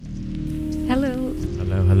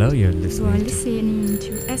Hello, you're You are listening listening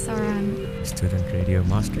to SRM to Student Radio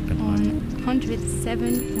Maastricht on on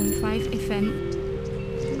 107.5 FM.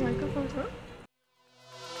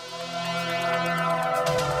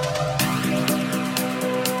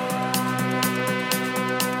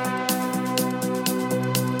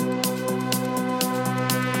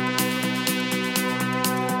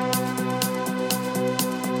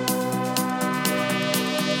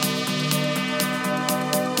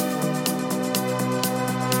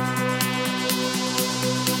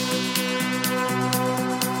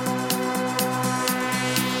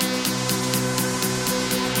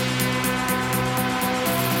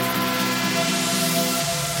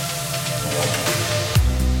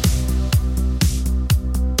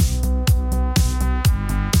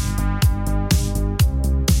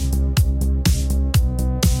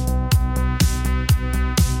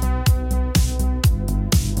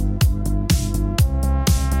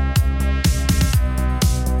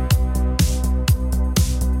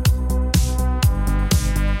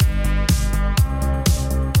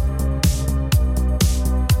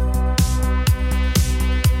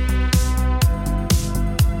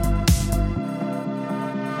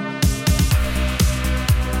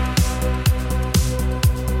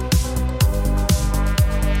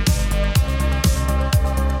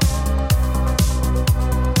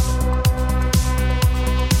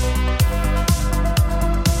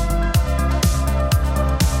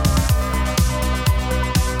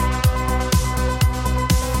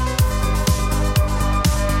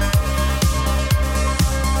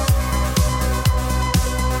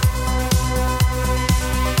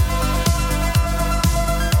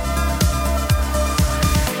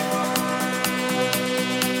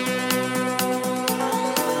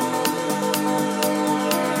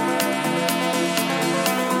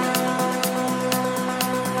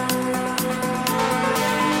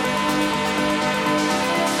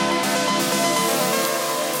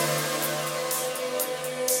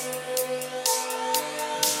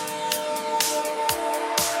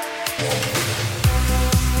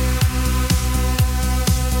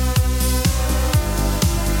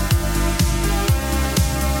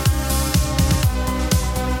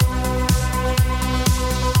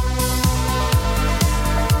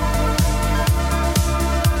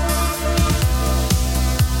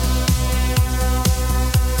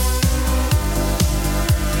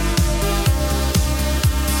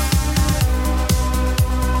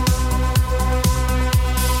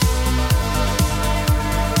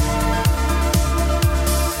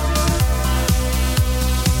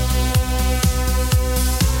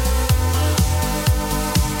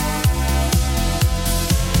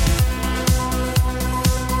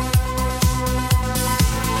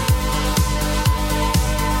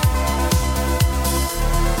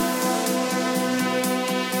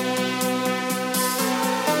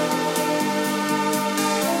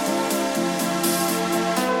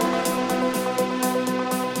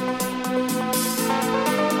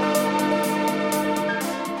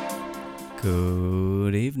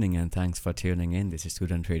 Good evening and thanks for tuning in. This is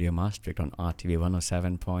Student Radio Maastricht on RTV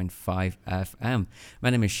 107.5 FM. My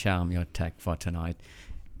name is Sham, your tech for tonight,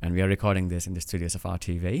 and we are recording this in the studios of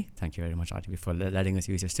RTV. Thank you very much, RTV, for letting us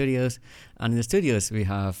use your studios. And in the studios, we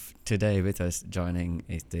have today with us joining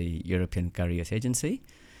is the European Careers Agency.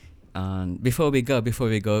 And before we go,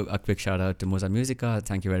 a quick shout out to Moza Musica.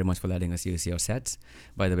 Thank you very much for letting us use your sets.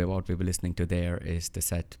 By the way, what we'll be listening to there is the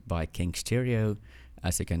set by King Stereo,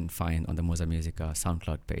 as you can find on the Moza Musica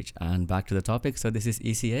SoundCloud page. And back to the topic. So this is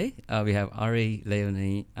ECA. We have Aari,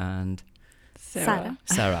 Leonie, and Sara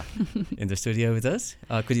in the studio with us.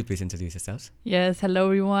 Could you please introduce yourselves? Yes, hello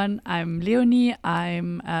everyone. I'm Leonie.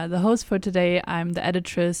 I'm the host for today. I'm the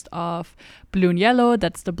editress of Blue and Yellow.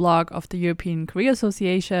 That's the blog of the European Career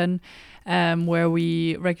Association, where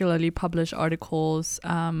we regularly publish articles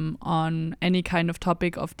on any kind of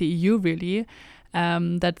topic of the EU, really.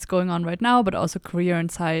 That's going on right now, but also career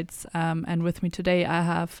insights. And with me today, I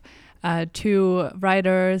have two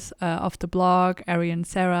writers of the blog, Aari and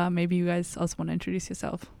Sara. Maybe you guys also want to introduce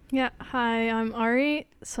yourself. Yeah, hi, I'm Aari.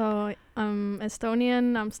 So I'm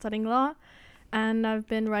Estonian, I'm studying law, and I've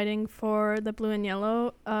been writing for the Blue and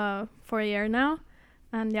Yellow for a year now.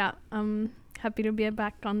 And yeah, I'm happy to be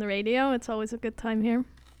back on the radio. It's always a good time here.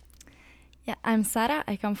 Yeah, I'm Sara.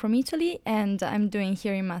 I come from Italy, and I'm doing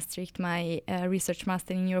here in Maastricht my research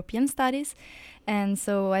master in European Studies. And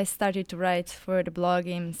so I started to write for the blog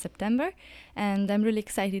in September, and I'm really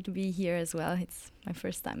excited to be here as well. It's my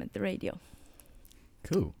first time at the radio.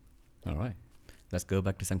 Cool. All right. Let's go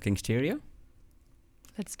back to some King Stereo.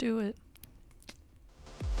 Let's do it.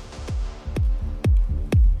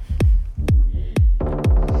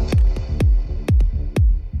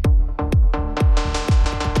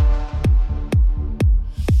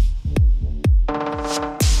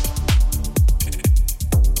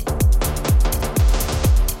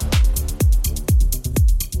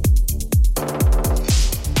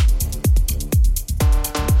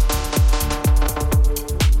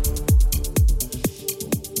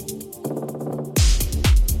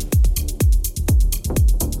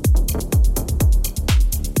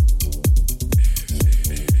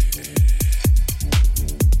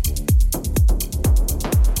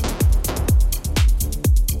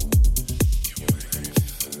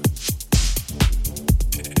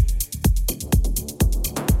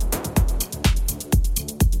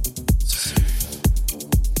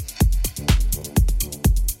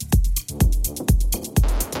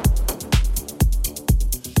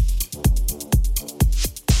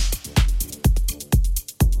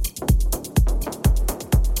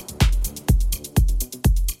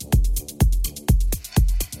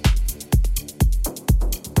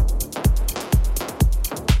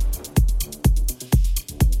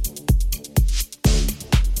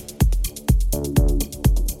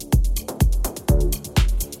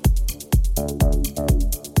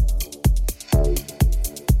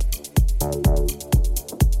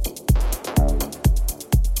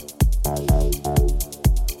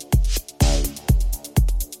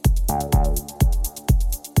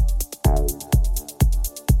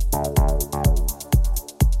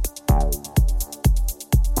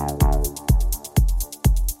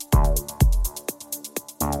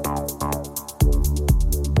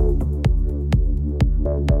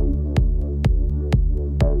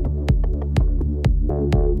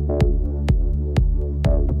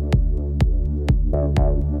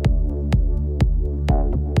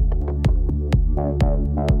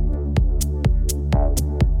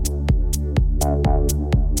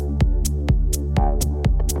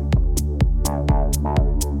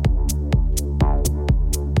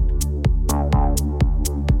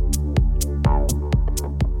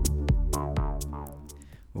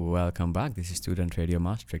 Welcome back. This is Student Radio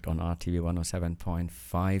Maastricht on RTV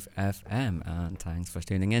 107.5 FM, and thanks for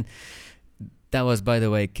tuning in. That was, by the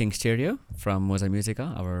way, King Stereo from Moza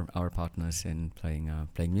Musica, our partners in playing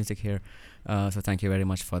music here. So thank you very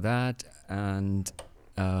much for that. And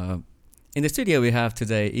in the studio we have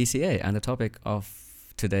today ECA, and the topic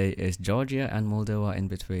of today is Georgia and Moldova in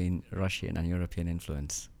between Russian and European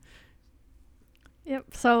influence.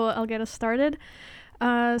 Yep, so I'll get us started.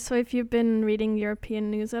 So if you've been reading European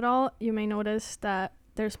news at all, you may notice that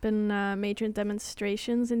there's been major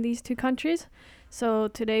demonstrations in these two countries. So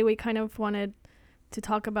today we kind of wanted to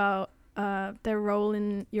talk about their role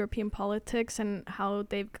in European politics and how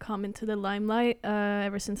they've come into the limelight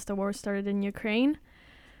ever since the war started in Ukraine.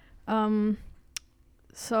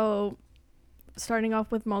 So starting off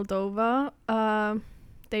with Moldova,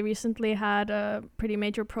 they recently had a pretty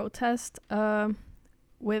major protest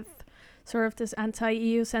with sort of this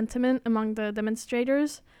anti-EU sentiment among the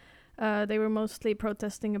demonstrators. They were mostly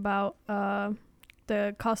protesting about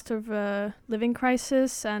the cost of living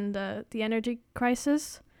crisis and the energy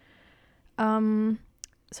crisis.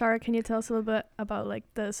 Sara, can you tell us a little bit about like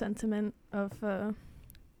the sentiment of...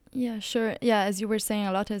 Yeah, sure. Yeah, as you were saying,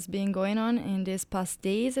 a lot has been going on in these past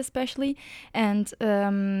days, especially. And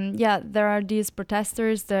there are these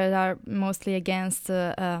protesters that are mostly against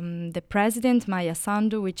the president, Maia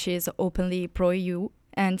Sandu, which is openly pro-EU.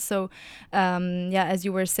 And so, as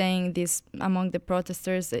you were saying, this among the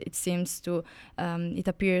protesters, it seems to, it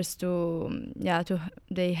appears to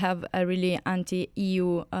they have a really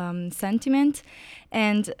anti-EU sentiment.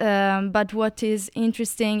 And but what is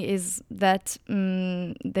interesting is that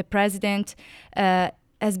the president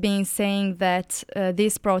has been saying that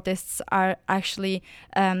these protests are actually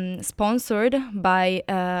sponsored by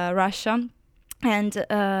Russia. And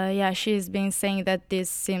she's been saying that this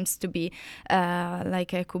seems to be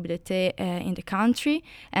like a coup d'etat in the country,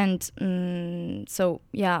 and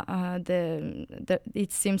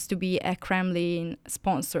it seems to be a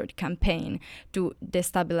Kremlin-sponsored campaign to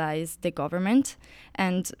destabilize the government.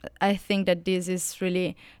 And I think that this is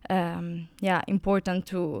really important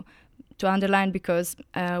to underline, because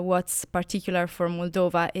what's particular for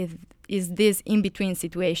Moldova is this in-between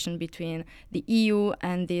situation between the EU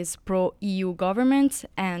and this pro-EU government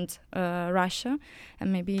and Russia.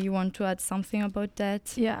 And maybe you want to add something about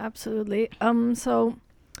that? Yeah, absolutely. So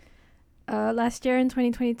last year in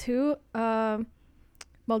 2022,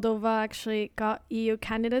 Moldova actually got EU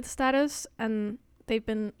candidate status, and they've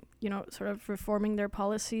been, sort of reforming their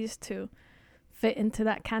policies to fit into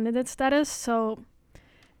that candidate status. So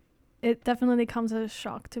it definitely comes as a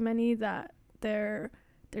shock to many that they're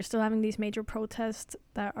still having these major protests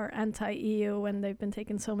that are anti-EU when they've been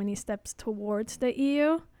taking so many steps towards the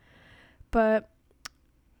EU. But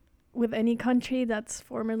with any country that's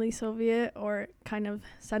formerly Soviet or kind of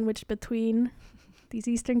sandwiched between these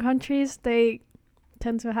Eastern countries, they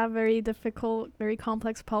tend to have very difficult, very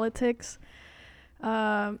complex politics.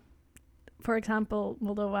 For example,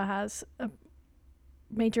 Moldova has a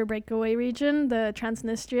major breakaway region, the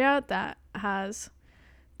Transnistria, that has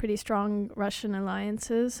pretty strong Russian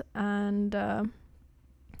alliances, and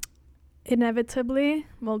inevitably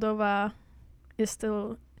Moldova is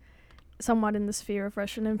still somewhat in the sphere of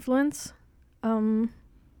Russian influence.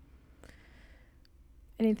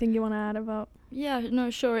 Anything you want to add about? Yeah, no,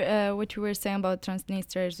 sure. What you were saying about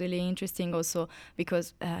Transnistria is really interesting also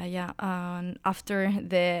because, after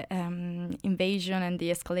the invasion and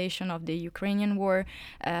the escalation of the Ukrainian war,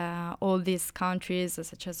 all these countries,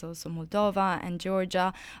 such as also Moldova and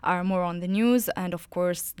Georgia, are more on the news. And of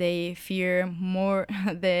course, they fear more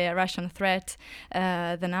the Russian threat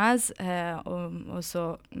than us.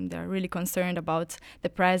 Also, they're really concerned about the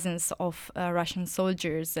presence of Russian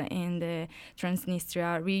soldiers in the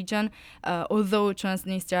Transnistria region. although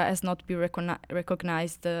Transnistria has not been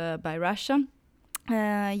recognized by Russia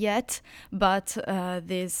yet, but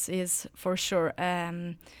this is for sure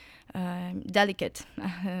delicate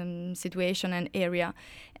situation and area.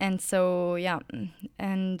 And so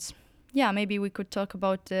maybe we could talk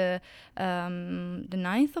about the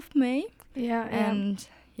 9th of May. And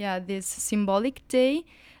this symbolic day,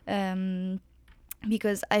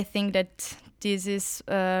 because I think that this is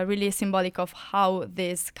really symbolic of how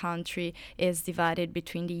this country is divided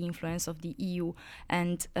between the influence of the EU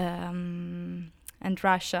and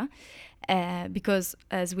Russia. Because,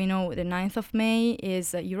 as we know, the 9th of May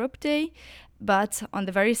is Europe Day, but on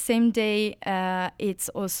the very same day, it's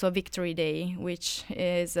also Victory Day, which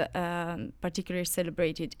is particularly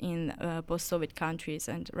celebrated in post-Soviet countries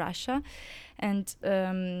and Russia. And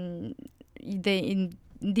in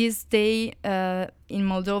this day, in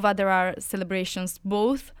Moldova, there are celebrations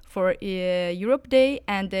both for Europe Day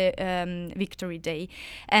and the Victory Day.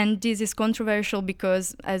 And this is controversial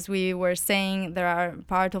because, as we were saying, there are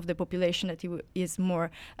part of the population that is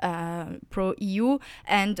more pro-EU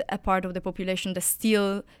and a part of the population that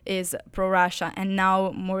still is pro-Russia. And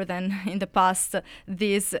now, more than in the past,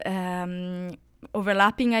 this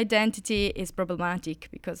overlapping identity is problematic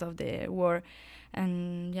because of the war.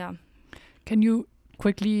 And Can you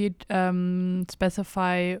quickly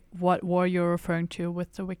specify what war you're referring to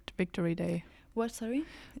with the Victory Day? What, sorry?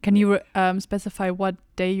 Can you specify what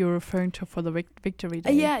day you're referring to for the Victory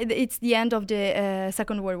Day? It's the end of the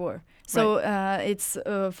Second World War. So it's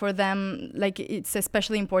for them, like, it's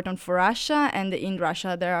especially important for Russia, and in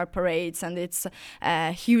Russia there are parades and it's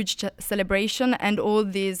a huge celebration, and all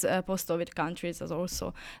these post-Soviet countries are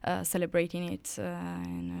also celebrating it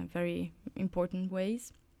in very important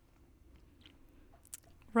ways.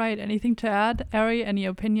 Right. Anything to add, Aari? Any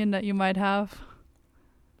opinion that you might have?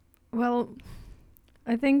 Well,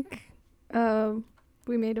 I think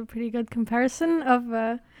we made a pretty good comparison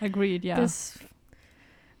of Agreed, yeah. this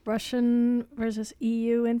Russian versus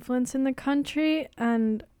EU influence in the country,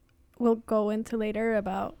 and we'll go into later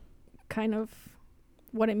about kind of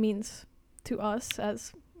what it means to us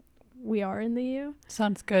as we are in the EU.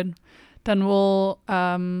 Sounds good. Then we'll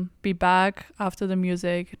be back after the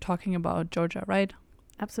music talking about Georgia, right?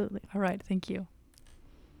 Absolutely. All right, thank you.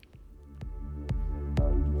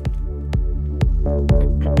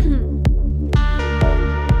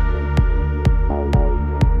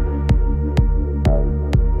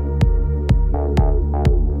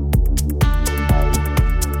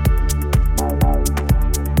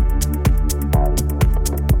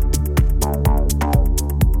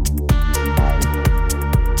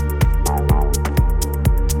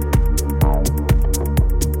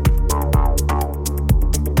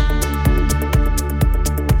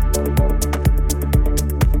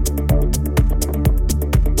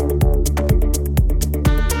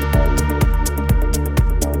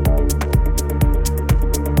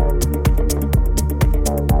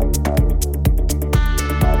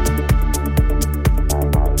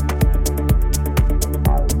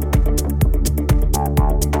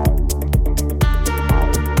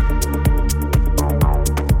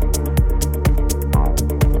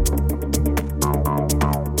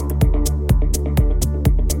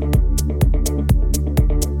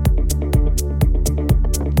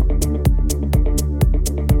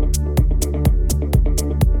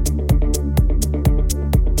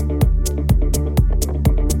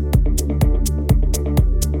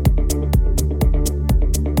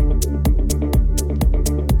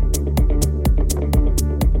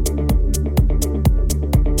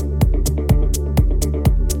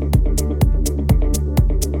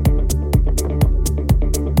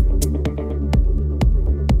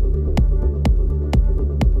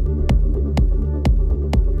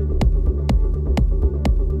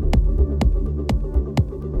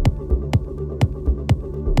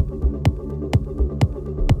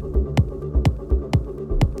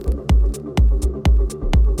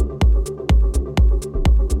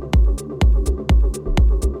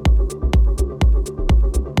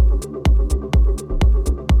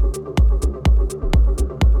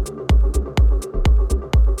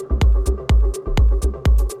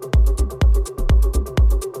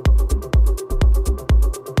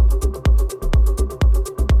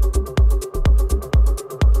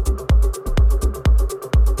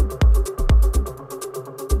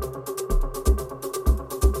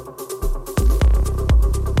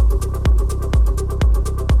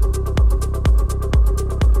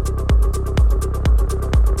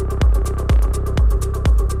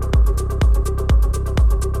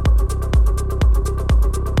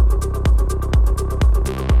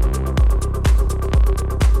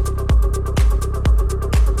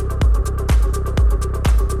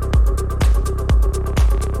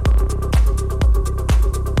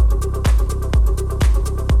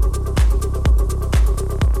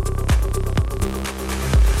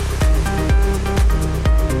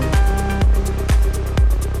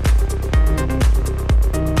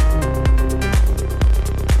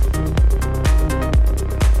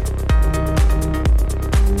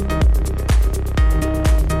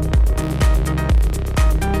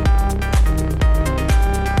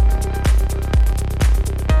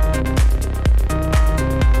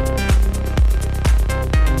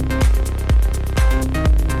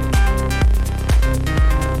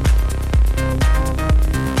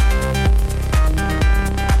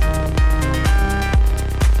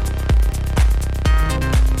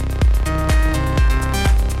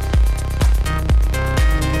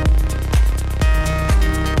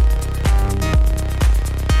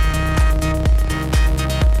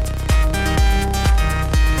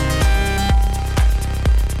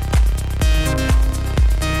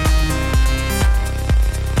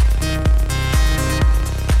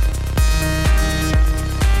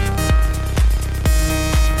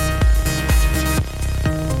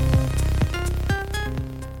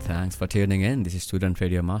 tuning in. This is Student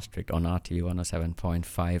Radio Maastricht on RTV 107.5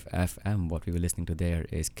 FM. What we were listening to there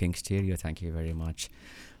is King Stereo. Thank you very much,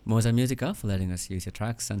 Moza Musica, for letting us use your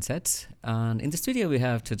tracks and sets. And in the studio we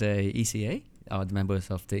have today ECA, the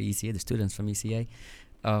members of the ECA, the students from ECA,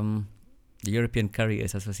 the European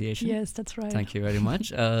Careers Association. Yes, that's right. Thank you very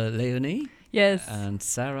much. Leonie. Yes. And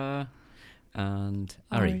Sara and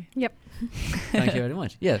Aari. Yep. Thank you very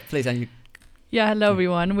much. Yeah, please. And you. Yeah, hello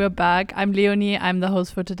everyone. We're back. I'm Leonie. I'm the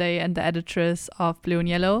host for today and the editress of Blue and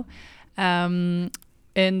Yellow. In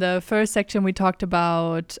the first section, we talked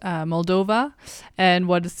about Moldova and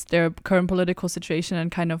what is their current political situation, and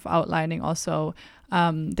kind of outlining also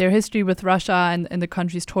their history with Russia and the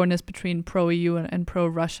country's tornness between pro-EU and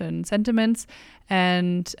pro-Russian sentiments.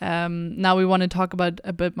 And now we want to talk about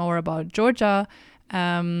a bit more about Georgia,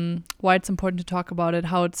 why it's important to talk about it,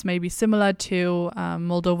 how it's maybe similar to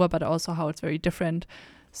Moldova, but also how it's very different.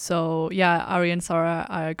 So yeah, Aari and Sara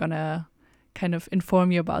are gonna kind of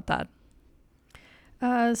inform you about that.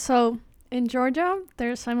 So in Georgia,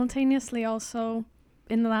 there's simultaneously also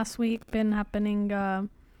in the last week been happening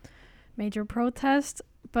major protests,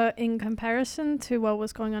 but in comparison to what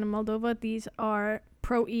was going on in Moldova, these are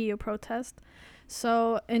pro-EU protests.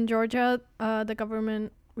 So in Georgia, the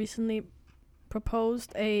government recently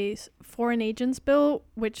proposed a foreign agents bill,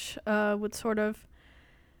 which would sort of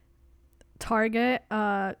target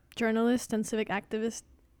journalists and civic activists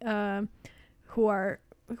who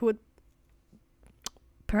would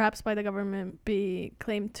perhaps by the government be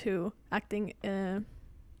claimed to acting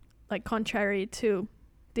like contrary to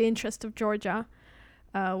the interest of Georgia,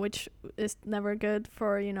 which is never good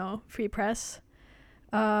for, free press.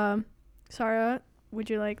 Sara, would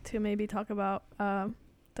you like to maybe talk about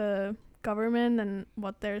the government and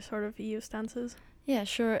what their sort of EU stance is? Yeah,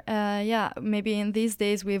 sure. Maybe in these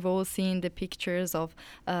days we've all seen the pictures of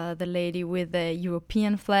the lady with the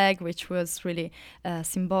European flag, which was really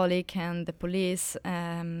symbolic, and the police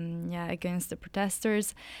against the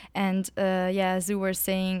protesters. And as you were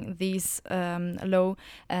saying, this law,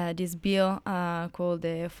 this bill called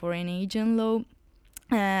the Foreign Agent Law,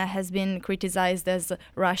 has been criticized as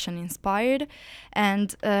Russian-inspired.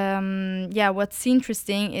 And what's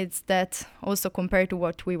interesting is that also compared to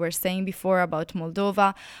what we were saying before about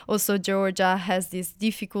Moldova, also Georgia has this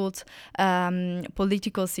difficult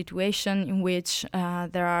political situation in which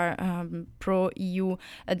there are pro-EU,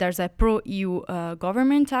 there's a pro-EU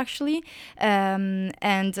government actually,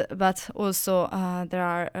 but also there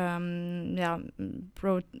are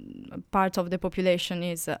part of the population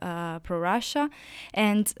is pro-Russia.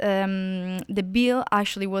 And the bill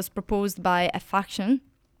actually was proposed by a faction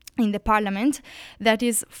in the parliament that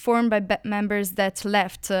is formed by members that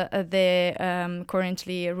left the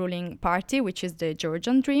currently ruling party, which is the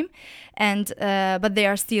Georgian Dream, and but they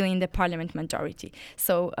are still in the parliament majority.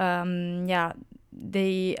 So but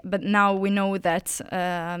now we know that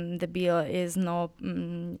the bill is not.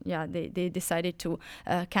 They decided to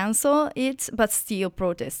cancel it, but still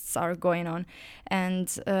protests are going on, and.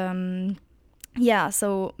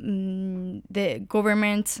 The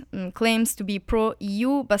government claims to be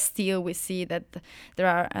pro-EU, but still we see that there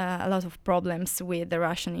are a lot of problems with the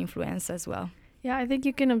Russian influence as well. Yeah, I think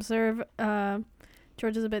you can observe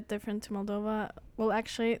Georgia's a bit different to Moldova. Well,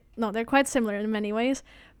 actually, no, they're quite similar in many ways,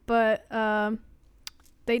 but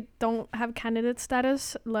they don't have candidate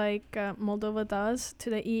status like Moldova does to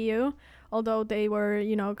the EU, although they were,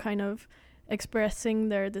 kind of expressing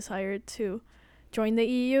their desire to joined the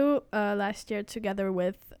EU last year together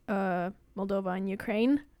with Moldova and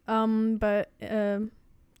Ukraine. But the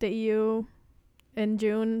EU in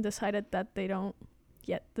June decided that they don't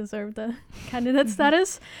yet deserve the candidate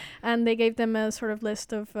status, and they gave them a sort of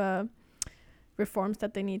list of reforms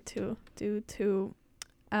that they need to do to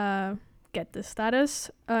get this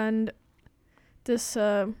status. And this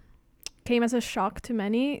came as a shock to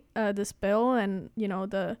many, this bill, and,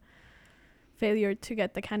 the failure to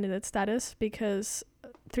get the candidate status, because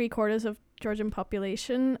 3/4 of Georgian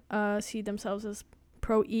population see themselves as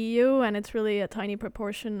pro-EU, and it's really a tiny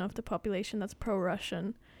proportion of the population that's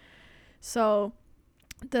pro-Russian. So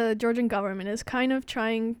the Georgian government is kind of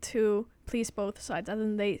trying to please both sides, as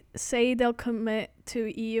in they say they'll commit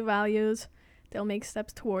to EU values, they'll make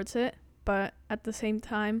steps towards it, but at the same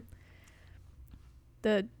time,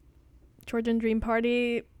 the Georgian Dream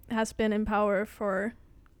Party has been in power for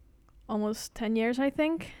almost 10 years, I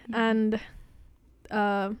think. Mm-hmm. And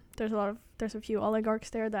there's a few oligarchs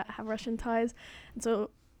there that have Russian ties. And so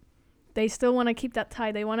they still want to keep that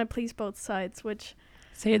tie. They want to please both sides, which...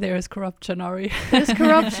 Say there is corruption, Aari. There's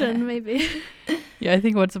corruption, maybe. Yeah, I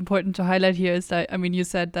think what's important to highlight here is that, you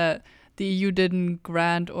said that the EU didn't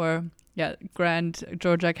grant or grant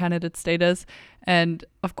Georgia candidate status. And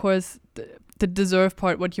of course, the deserve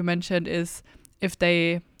part, what you mentioned, is if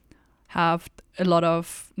they have a lot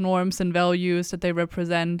of norms and values that they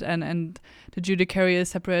represent, and the judiciary is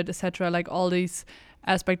separate, etc. Like all these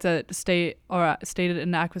aspects that stated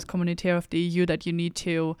in the Acquis Communautaire of the EU that you need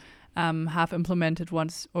to have implemented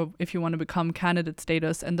once, or if you want to become candidate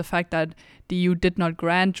status. And the fact that the EU did not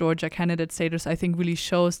grant Georgia candidate status, I think really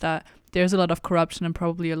shows that there's a lot of corruption and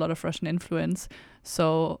probably a lot of Russian influence.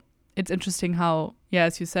 So it's interesting how,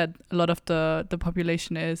 as you said, a lot of the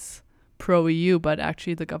population is pro-EU, but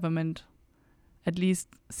actually the government at least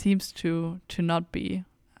seems to not be.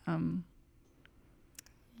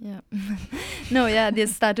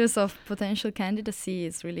 This status of potential candidacy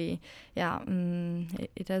is really,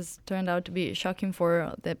 it has turned out to be shocking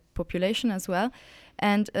for the population as well.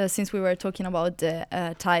 And since we were talking about the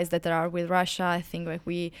ties that there are with Russia, I think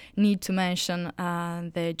we need to mention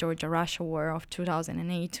the Georgia-Russia war of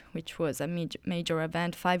 2008, which was a major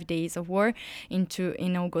event, 5 days of war in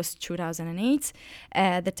August 2008,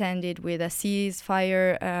 that ended with a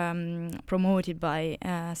ceasefire promoted by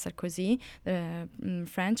Sarkozy, the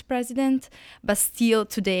French president. But still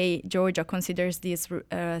today, Georgia considers these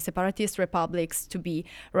separatist republics to be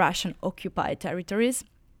Russian-occupied territories.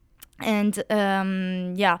 And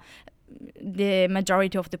the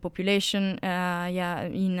majority of the population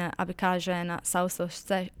in Abkhazia and South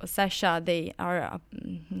Ossetia, they are,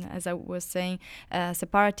 as I was saying,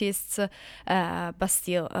 separatists, but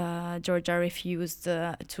still Georgia refused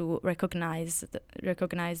to recognize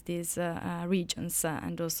these regions,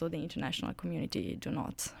 and also the international community do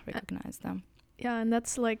not recognize them. Yeah, and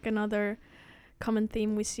that's like another common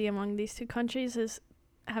theme we see among these two countries is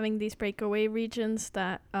having these breakaway regions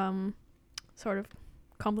that sort of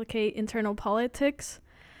complicate internal politics.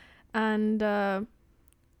 And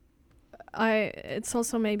it's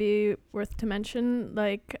also maybe worth to mention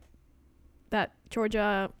like that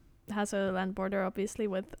Georgia has a land border obviously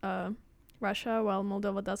with Russia, while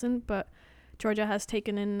Moldova doesn't, but Georgia has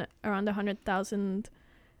taken in around 100,000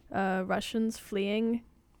 Russians fleeing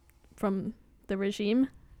from the regime.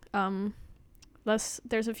 Plus,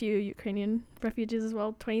 there's a few Ukrainian refugees as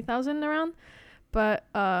well, 20,000 around. But,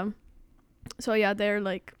 their,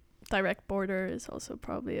 like, direct border is also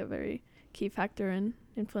probably a very key factor in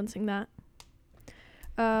influencing that.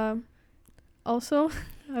 Also,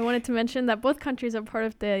 I wanted to mention that both countries are part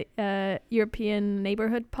of the European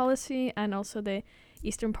Neighborhood Policy and also the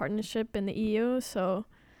Eastern Partnership in the EU. So,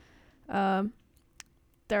 there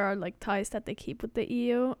are, like, ties that they keep with the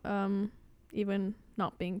EU, even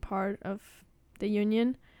not being part of the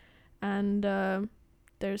union, and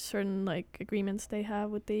there's certain like agreements they have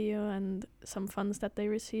with the EU and some funds that they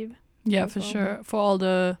receive. Yeah, for sure. For all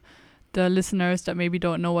the listeners that maybe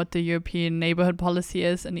don't know what the European Neighborhood Policy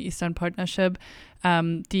is and the Eastern Partnership,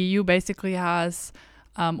 the EU basically has,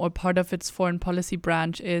 or part of its foreign policy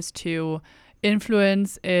branch is to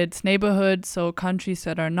influence its neighborhood, so countries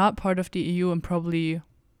that are not part of the EU and probably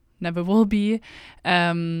never will be.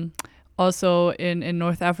 Also in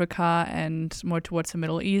North Africa and more towards the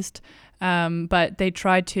Middle East. But they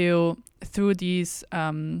try to, through these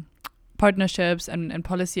partnerships and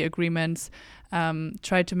policy agreements,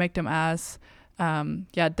 try to make them as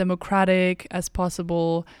democratic as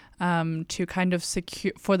possible, to kind of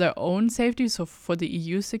secure for their own safety, so for the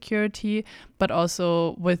EU security, but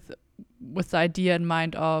also with the idea in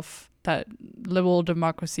mind of that liberal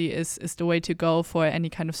democracy is the way to go for any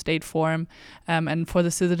kind of state form, and for the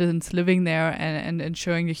citizens living there and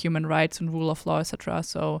ensuring the human rights and rule of law, etc.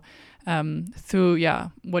 So through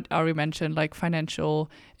what Aari mentioned, like financial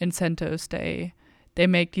incentives, they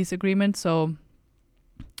make these agreements. So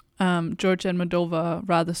Georgia and Moldova,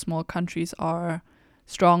 rather small countries, are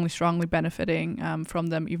strongly benefiting from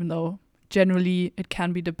them, even though generally it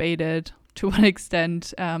can be debated to what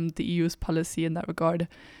extent the EU's policy in that regard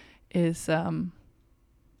is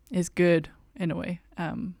good in a way.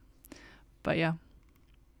 But yeah,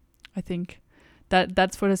 I think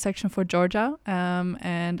that's for the section for Georgia.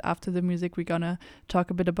 And after the music, we're gonna talk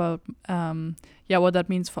a bit about what that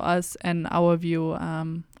means for us and our view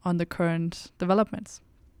on the current developments.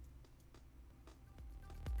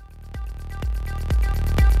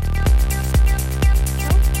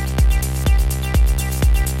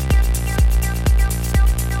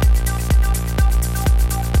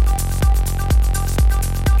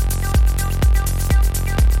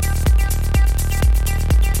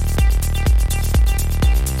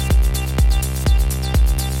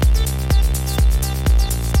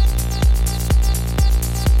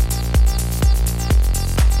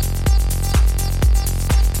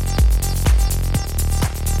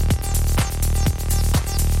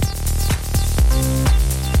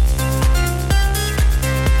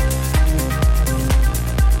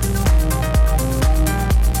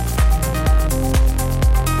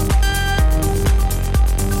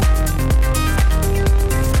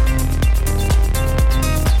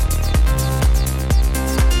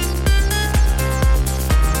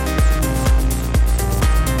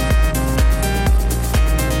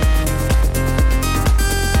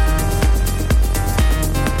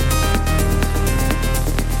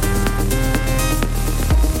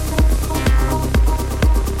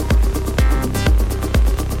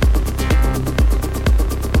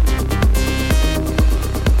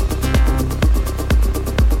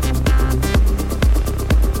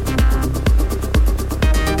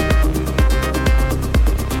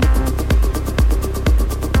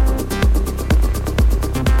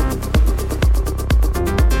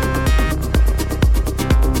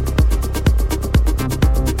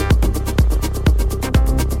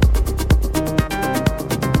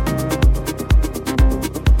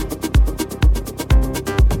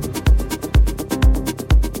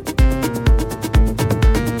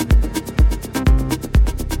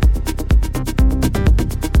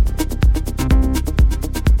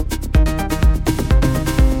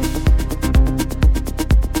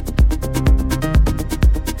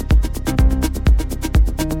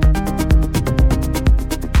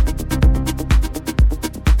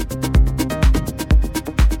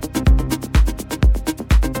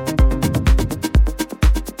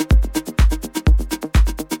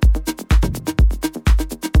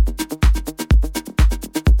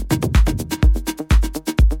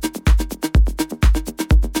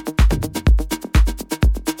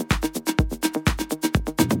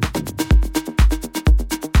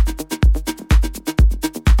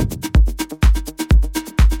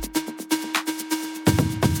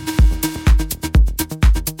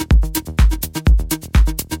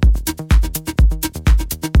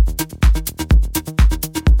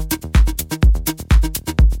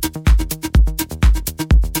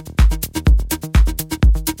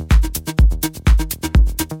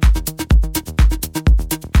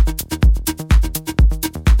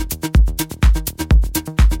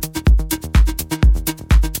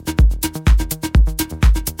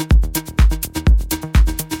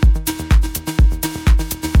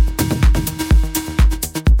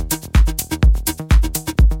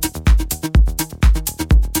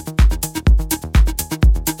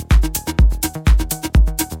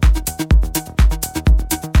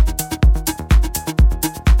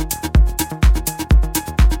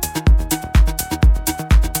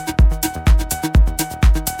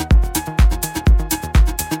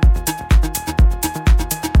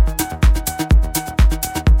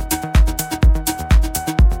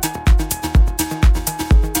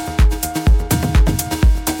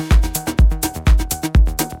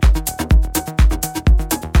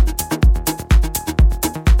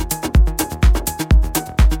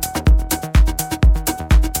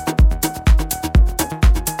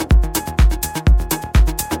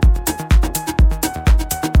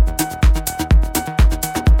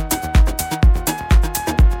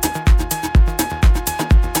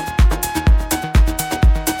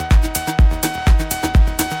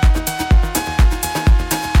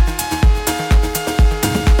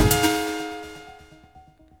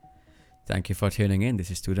 Thank you for tuning in. This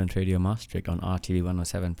is Student Radio Maastricht on RTV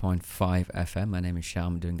 107.5 FM. My name is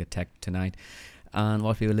Sham, doing the tech tonight. And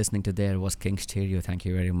what we were listening to there was King Stereo. Thank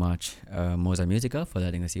you very much, Moza Musica, for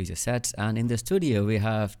letting us use your sets. And in the studio, we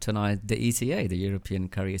have tonight the ECA, the European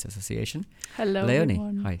Careers Association. Hello, Leonie.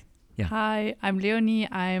 everyone. Hi. Yeah. Hi, I'm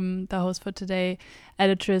Leonie. I'm the host for today,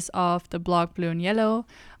 editress of the blog Blue and Yellow.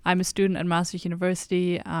 I'm a student at Maastricht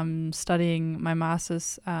University. I'm studying my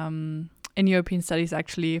master's in European Studies,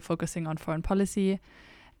 actually focusing on foreign policy.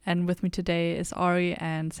 And with me today is Aari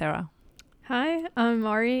and Sara. Hi, I'm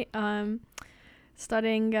Aari. I'm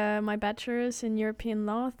studying my bachelor's in European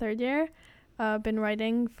law, third year. I've been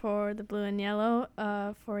writing for the Blue and Yellow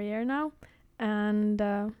for a year now, and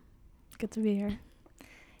good to be here.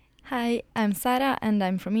 Hi, I'm Sara and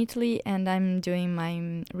I'm from Italy and I'm doing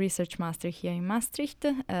my research master here in Maastricht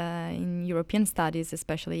in European Studies,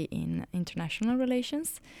 especially in international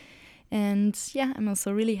relations. And yeah, I'm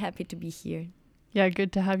also really happy to be here. Yeah,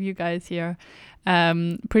 good to have you guys here.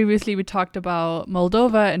 Previously, we talked about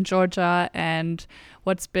Moldova and Georgia and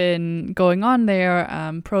what's been going on there,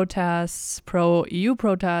 protests, pro-EU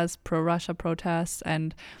protests, pro-Russia protests,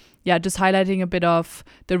 and yeah, just highlighting a bit of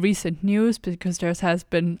the recent news because there has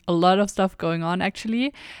been a lot of stuff going on,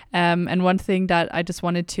 actually. And one thing that I just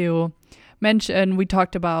wanted to mention, we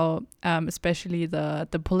talked about especially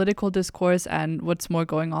the political discourse and what's more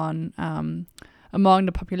going on among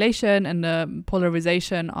the population and the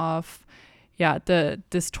polarization of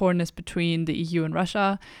this tornness between the EU and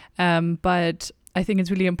Russia. But I think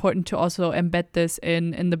it's really important to also embed this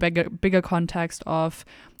in the bigger context of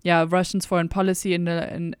Russia's foreign policy in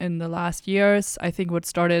the last years. I think what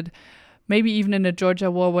started maybe even in the Georgia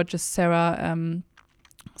war, what just Sara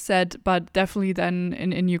said, but definitely then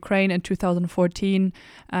in Ukraine in 2014,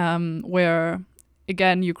 where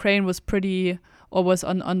again Ukraine was was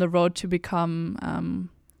on the road to become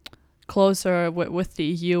closer with the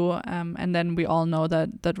EU, and then we all know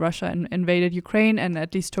that Russia invaded Ukraine and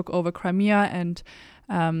at least took over Crimea and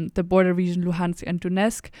the border region Luhansk and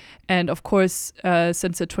Donetsk. And of course,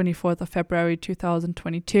 since the 24th of February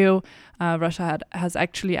 2022, Russia has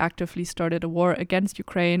actually actively started a war against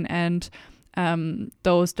Ukraine, and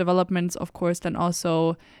those developments, of course, then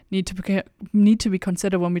also need to be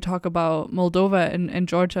considered when we talk about Moldova and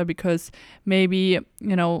Georgia, because maybe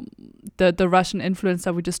the Russian influence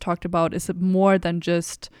that we just talked about is more than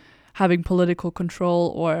just having political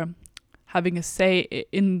control or having a say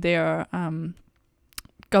in their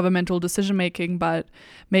governmental decision making, but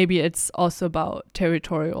maybe it's also about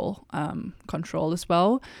territorial control as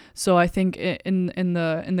well. So I think in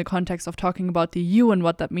the context of talking about the EU and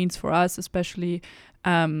what that means for us, especially,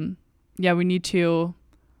 we need to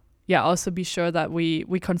also be sure that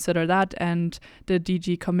we consider that. And the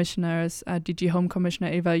DG commissioners, DG Home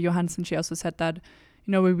Commissioner Eva Johansson, she also said that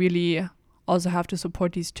we really also have to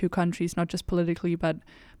support these two countries, not just politically, but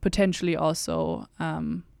potentially also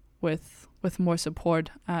with more support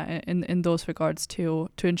in those regards to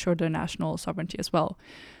ensure their national sovereignty as well.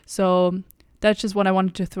 So that's just what I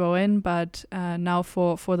wanted to throw in. But now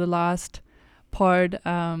for the last part,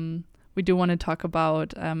 we do want to talk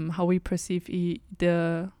about how we perceive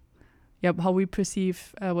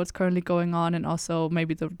what's currently going on, and also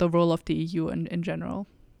maybe the role of the EU in general.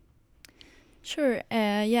 Sure.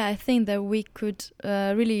 I think that we could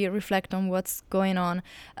really reflect on what's going on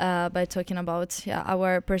by talking about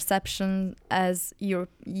our perception as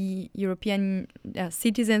European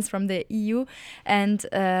citizens from the EU. And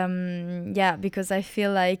because I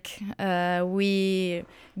feel like we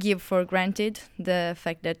give for granted the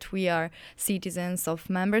fact that we are citizens of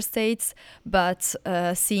member states, but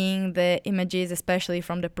seeing the images, especially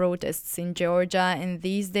from the protests in Georgia in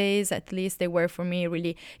these days, at least they were for me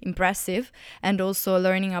really impressive. And also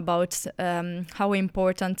learning about how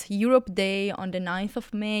important Europe Day on the 9th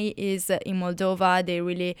of May is in Moldova. They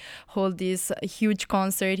really hold this huge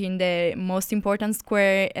concert in the most important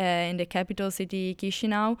square in the capital city,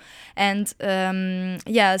 Chisinau. And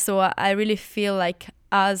so I really feel like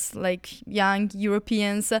us, like young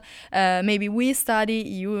Europeans, maybe we study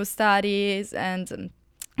EU studies and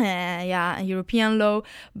European law,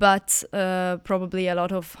 but probably a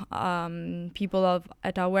lot of people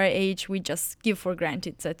at our age, we just give for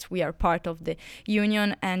granted that we are part of the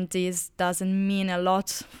union, and this doesn't mean a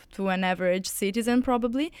lot to an average citizen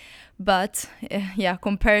probably, but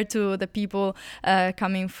compared to the people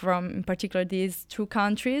coming from in particular these two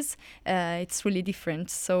countries, it's really different.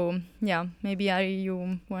 So maybe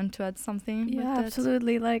you want to add something? Yeah,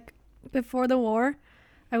 absolutely. Like before the war,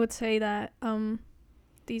 I would say that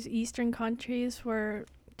these Eastern countries were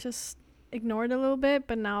just ignored a little bit,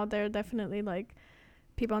 but now they're definitely like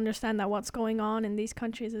people understand that what's going on in these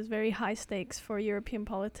countries is very high stakes for European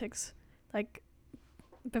politics. Like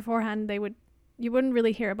beforehand, you wouldn't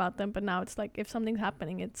really hear about them, but now it's like if something's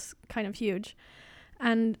happening, it's kind of huge.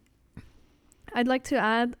 And I'd like to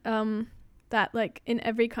add that like in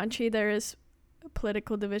every country there is a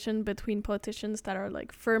political division between politicians that are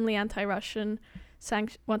like firmly anti-Russian,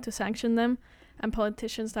 want to sanction them, and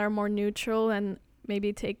politicians that are more neutral and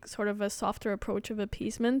maybe take sort of a softer approach of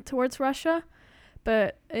appeasement towards Russia.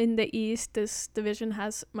 But in the East, this division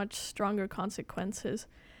has much stronger consequences.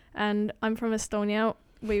 And I'm from Estonia.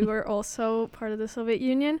 We were also part of the Soviet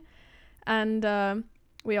Union. And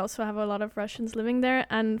we also have a lot of Russians living there.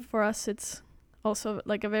 And for us, it's also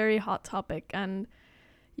like a very hot topic. And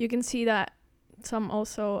you can see that some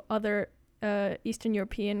also other Eastern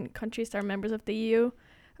European countries that are members of the EU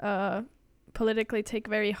politically take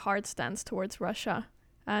very hard stance towards Russia.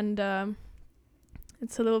 And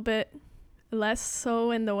it's a little bit less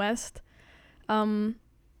so in the West.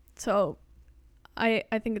 So I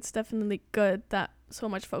think it's definitely good that so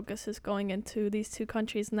much focus is going into these two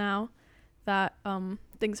countries now, that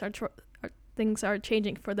things are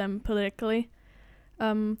changing for them politically.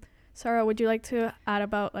 Sara, would you like to add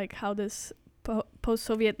about like how this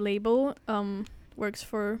post-Soviet label works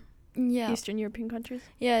for Eastern European countries?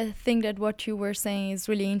 Yeah, I think that what you were saying is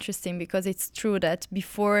really interesting, because it's true that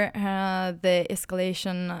before the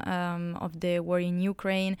escalation of the war in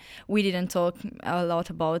Ukraine, we didn't talk a lot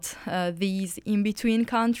about these in-between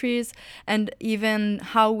countries, and even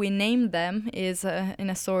how we name them is in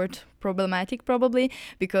a sort problematic probably,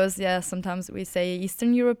 because sometimes we say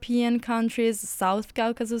Eastern European countries, South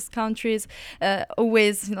Caucasus countries,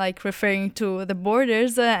 always like referring to the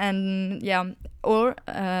borders or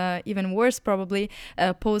even worse probably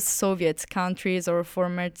post-Soviet countries or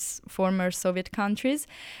former Soviet countries.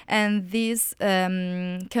 And these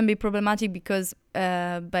can be problematic because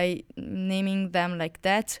by naming them like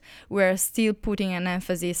that, we're still putting an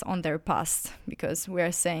emphasis on their past, because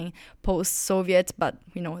we're saying post-Soviet, but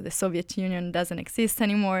the Soviet Union doesn't exist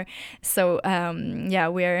anymore. So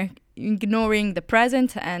we're ignoring the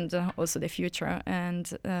present and also the future. And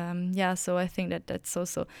so I think that that's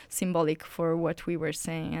also symbolic for what we were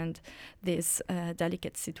saying and these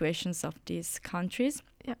delicate situations of these countries.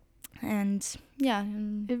 Yeah. And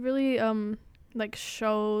it really like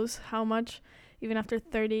shows how much, even after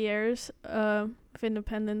 30 years of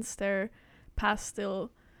independence, their past still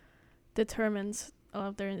determines all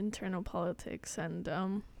of their internal politics,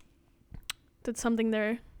 and that's something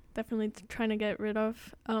they're definitely trying to get rid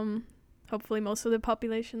of. Hopefully most of the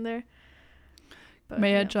population there. But,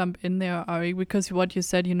 May I jump in there, Aari? Because what you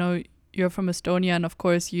said, you're from Estonia, and of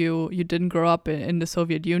course you didn't grow up in the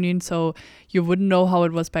Soviet Union, so you wouldn't know how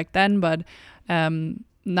it was back then, but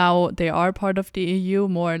now they are part of the EU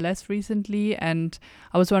more or less recently, and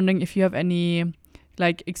I was wondering if you have any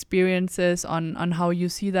like experiences on how you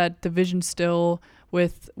see that division still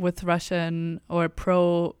with Russian or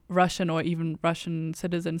pro-Russian or even Russian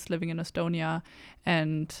citizens living in Estonia,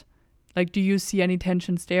 and like, do you see any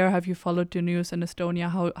tensions there? Have you followed the news in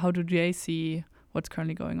Estonia? How do they see what's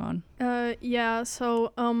currently going on?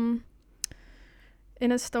 So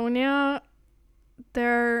in Estonia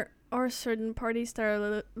there are certain parties that are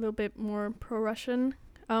a little bit more pro-Russian,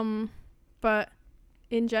 but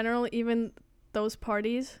in general, even those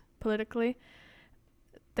parties politically,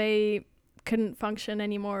 they couldn't function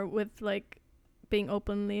anymore with like being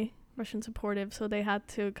openly Russian supportive, so they had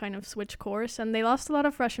to kind of switch course, and they lost a lot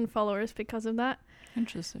of Russian followers because of that.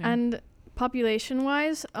 Interesting. And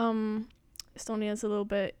population-wise, Estonia is a little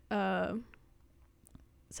bit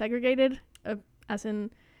segregated, as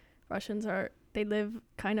in Russians they live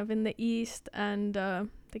kind of in the east, and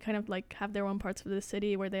they kind of like have their own parts of the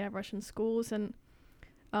city where they have Russian schools, and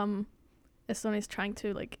Estonia is trying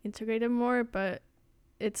to like integrate them more, but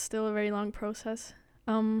it's still a very long process.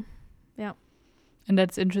 And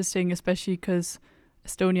that's interesting, especially because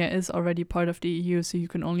Estonia is already part of the EU, so you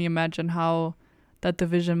can only imagine how that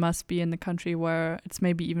division must be in the country where it's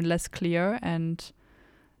maybe even less clear, and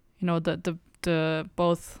the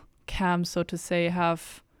both camps, so to say,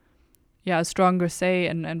 have a stronger say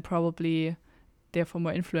and probably therefore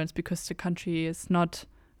more influence, because the country is not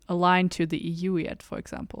aligned to the EU yet, for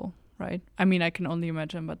example, right? I mean, I can only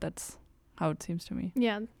imagine, but that's how it seems to me.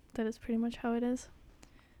 Yeah, that is pretty much how it is.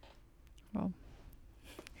 Well.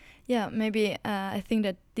 Yeah, maybe I think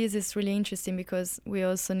that this is really interesting, because we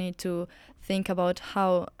also need to think about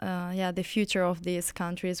how the future of these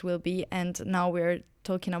countries will be. And now we're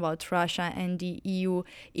talking about Russia and the EU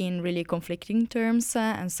in really conflicting terms,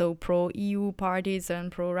 and so pro-EU parties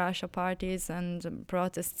and pro-Russia parties and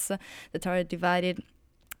protests that are divided.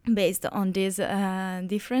 based on these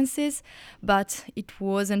differences, but it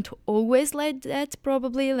wasn't always like that.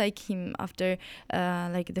 Probably like him after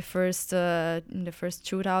like the first in the first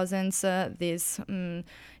 2000s, this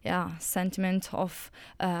sentiment of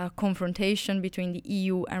confrontation between the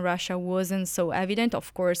EU and Russia wasn't so evident.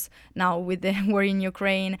 Of course, now with the war in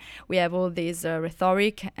Ukraine, we have all this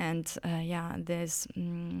rhetoric and there's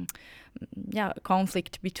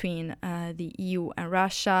conflict between the EU and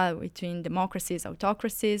Russia, between democracies,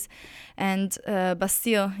 autocracies, and but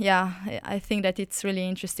still, I think that it's really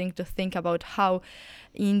interesting to think about how,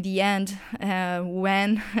 in the end,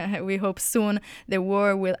 when we hope soon the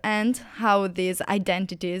war will end, how these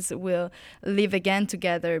identities will live again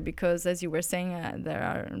together. Because, as you were saying, there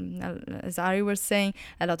are, as Aari was saying,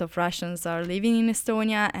 a lot of Russians are living in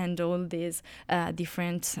Estonia, and all these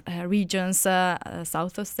different regions,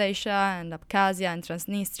 South Ossetia and Abkhazia and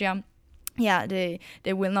Transnistria.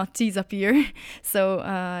 They will not disappear. So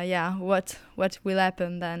what will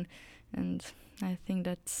happen then? And I think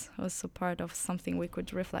that's also part of something we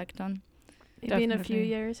could reflect on. Maybe in a few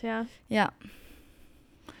years, Yeah.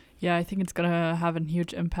 Yeah, I think it's gonna have a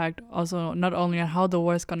huge impact. Also, not only on how the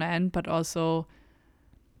war is gonna end, but also,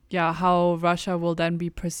 how Russia will then be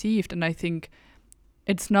perceived. And I think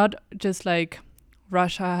it's not just like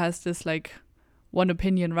Russia has this like one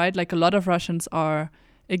opinion, right? Like a lot of Russians are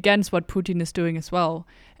against what Putin is doing as well,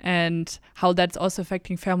 and how that's also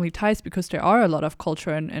affecting family ties, because there are a lot of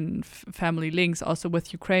culture and family links also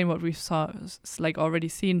with Ukraine, what we've already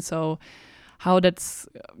seen. So how that's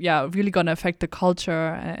really gonna affect the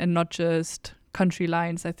culture and not just country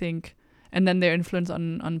lines, I think, and then their influence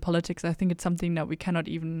on politics. I think it's something that we cannot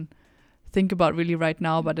even think about really right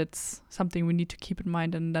now, but it's something we need to keep in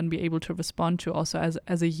mind and then be able to respond to also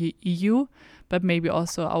as a EU, but maybe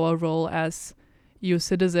also our role as EU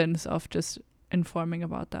citizens of just informing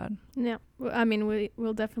about that. Yeah, I mean, we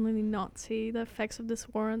will definitely not see the effects of this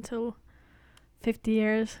war until 50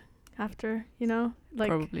 years after, like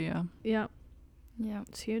Probably, yeah,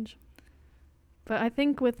 it's huge. But I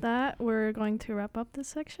think with that, we're going to wrap up this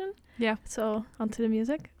section. Yeah. So onto the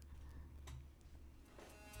music.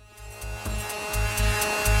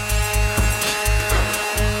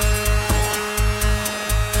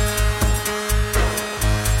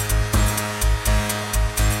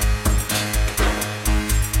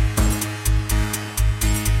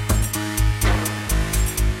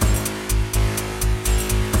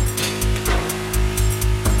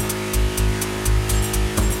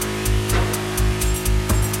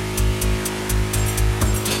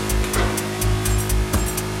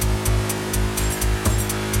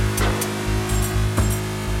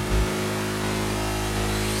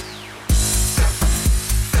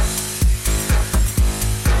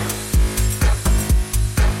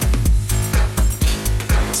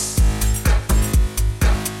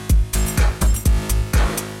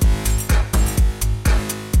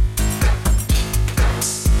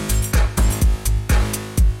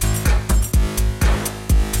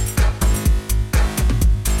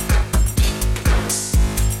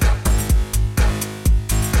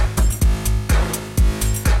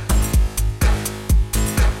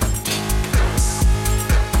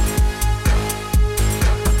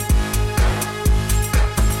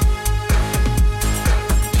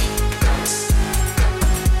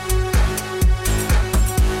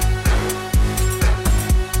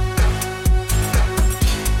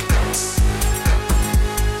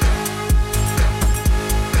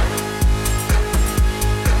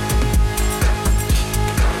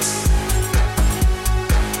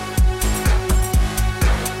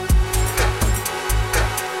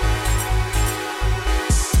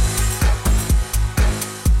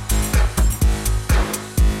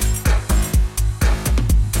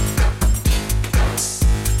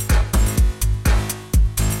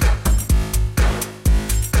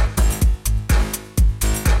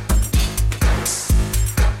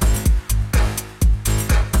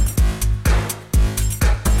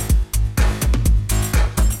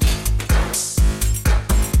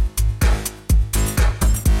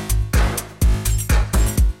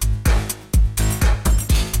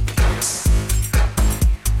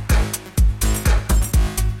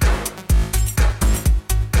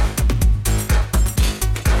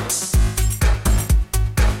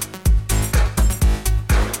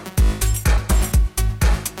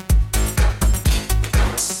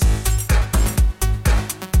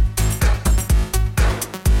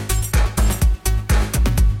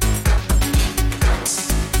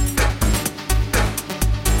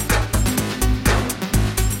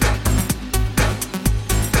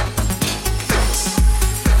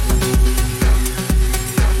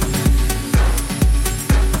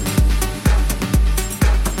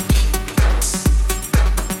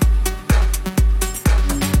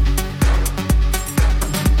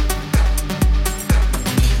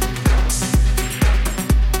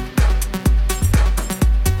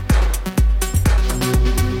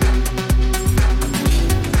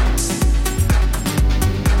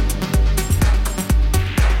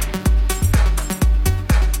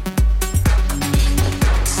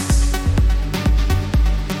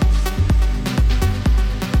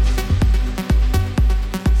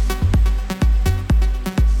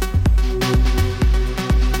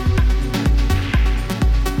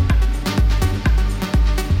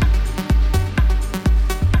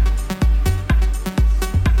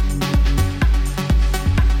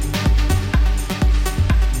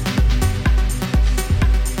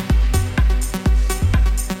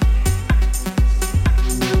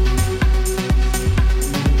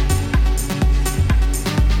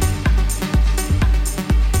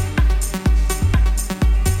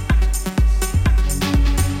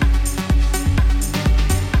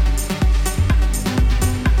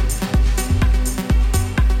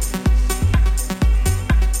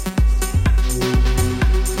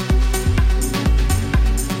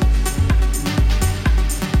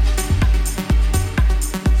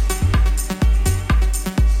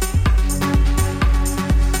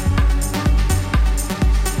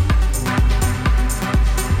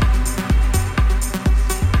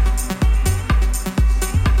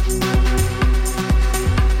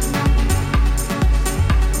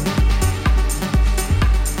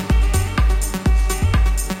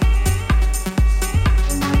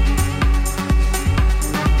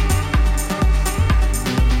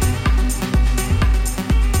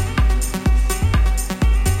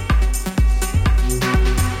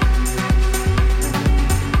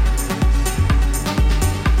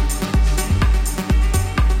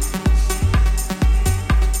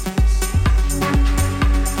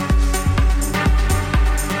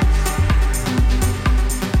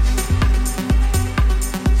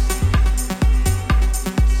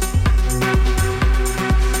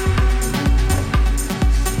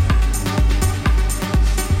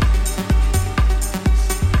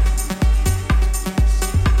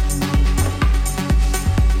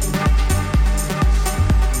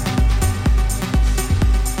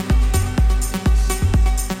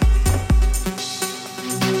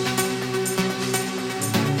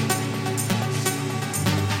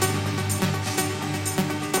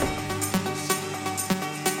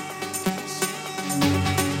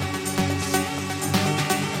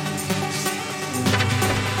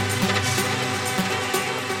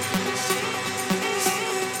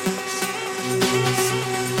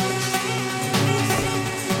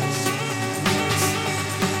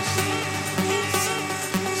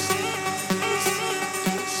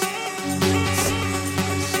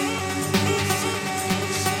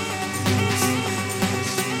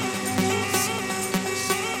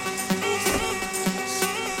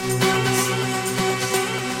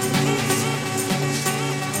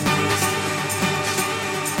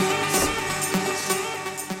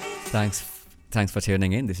 Thanks for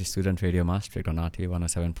tuning in. This is Student Radio Maastricht on RT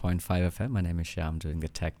 107.5 FM. My name is Sham, doing the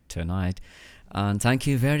tech tonight. And thank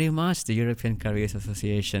you very much, the European Careers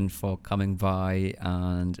Association, for coming by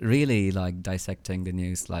and really dissecting the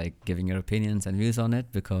news, giving your opinions and views on it.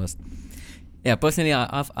 Because, personally,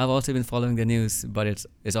 I've also been following the news, but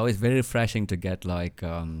it's always very refreshing to get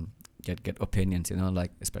get opinions,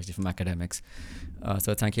 especially from academics.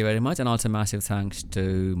 So thank you very much, and also massive thanks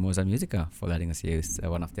to Moza Musica for letting us use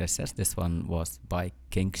one of their sets. This one was by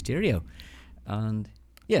King Stereo. And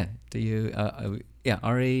do you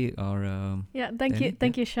Aari or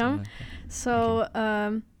thank you Sham. So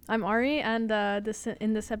I'm Aari, and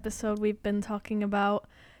in this episode we've been talking about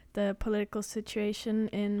the political situation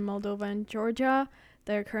in Moldova and Georgia,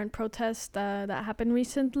 their current protests that happened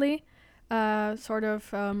recently,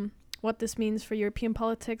 what this means for European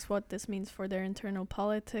politics, what this means for their internal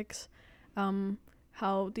politics,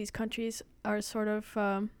 how these countries are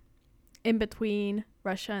in between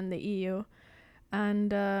Russia and the EU.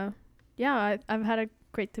 And I've had a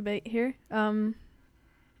great debate here.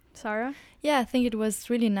 Sarah? Yeah, I think it was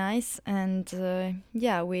really nice, and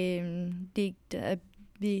we digged a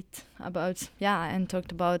bit about and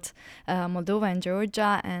talked about Moldova and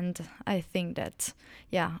Georgia, and I think that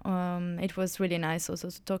it was really nice also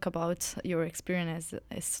to talk about your experience as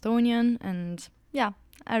Estonian, and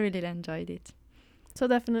I really enjoyed it. So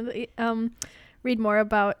definitely read more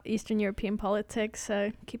about Eastern European politics,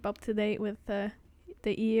 keep up to date with the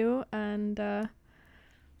EU, and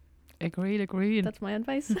agreed. That's my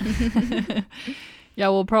advice.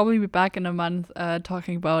 We'll probably be back in a month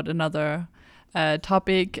talking about another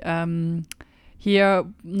topic here.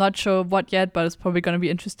 Not sure what yet, but it's probably going to be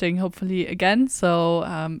interesting, hopefully again. So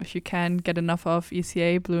if you can get enough of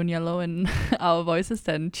ECA, Blue and Yellow, and our voices,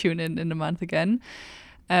 then tune in a month again.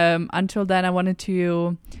 Until then, I wanted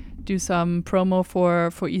to do some promo for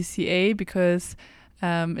ECA, because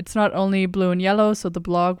it's not only Blue and Yellow, so the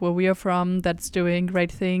blog where we are from, that's doing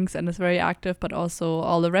great things and is very active, but also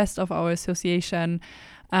all the rest of our association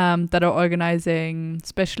that are organizing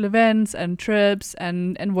special events and trips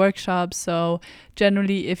and workshops. So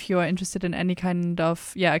generally, if you are interested in any kind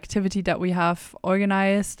of activity that we have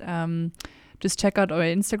organized, just check out our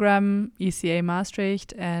Instagram, ECA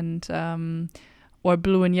Maastricht, and or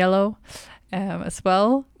Blue and Yellow as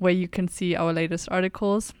well, where you can see our latest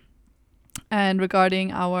articles. And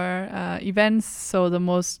regarding our events, so the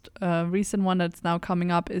most recent one that's now coming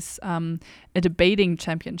up is a debating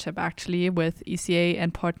championship, actually, with ECA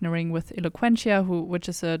and partnering with Eloquentia, which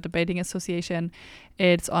is a debating association.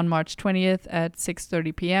 It's on March 20th at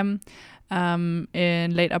 6:30 p.m.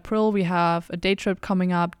 In late April, we have a day trip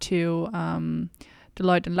coming up to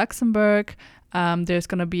Deloitte in Luxembourg. There's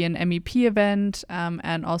going to be an MEP event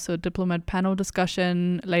and also a diplomat panel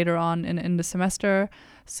discussion later on in the semester.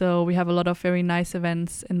 So we have a lot of very nice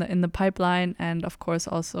events in the pipeline, and of course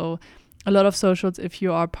also a lot of socials if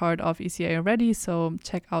you are part of ECA already. So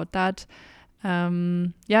check out that.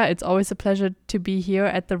 It's always a pleasure to be here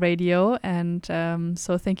at the radio, and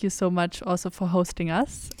so thank you so much also for hosting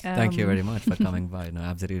us. Thank you very much for coming by. No,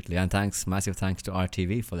 absolutely, and massive thanks to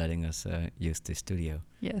RTV for letting us use this studio.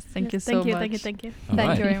 Yes, thank you so much. Thank you. All Thank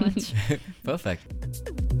right. you very much. Perfect.